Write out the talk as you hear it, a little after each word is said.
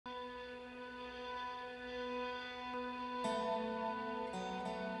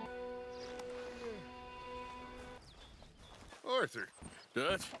Arthur.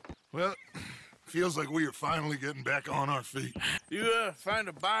 Dutch, Well, feels like we are finally getting back on our feet. you find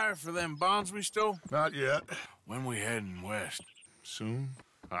a buyer for them bonds we stole? Not yet. When we heading west? Soon?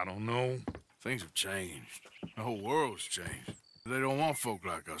 I don't know. Things have changed. The whole world's changed. They don't want folk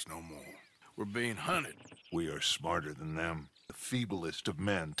like us no more. We're being hunted. We are smarter than them. The feeblest of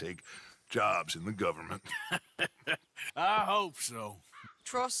men take jobs in the government. I hope so.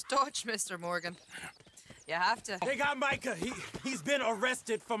 Trust Dutch, Mr. Morgan. You have to. They got Micah. He's been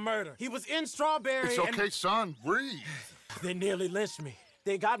arrested for murder. He was in Strawberry. It's okay, son. Breathe. They nearly lynched me.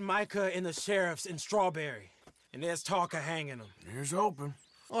 They got Micah and the sheriffs in Strawberry. And there's talk of hanging him. Here's hoping.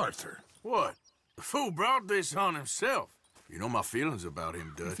 Arthur. What? The fool brought this on himself. You know my feelings about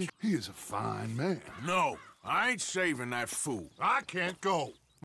him, Dutch. He is a fine man. No, I ain't saving that fool. I can't go.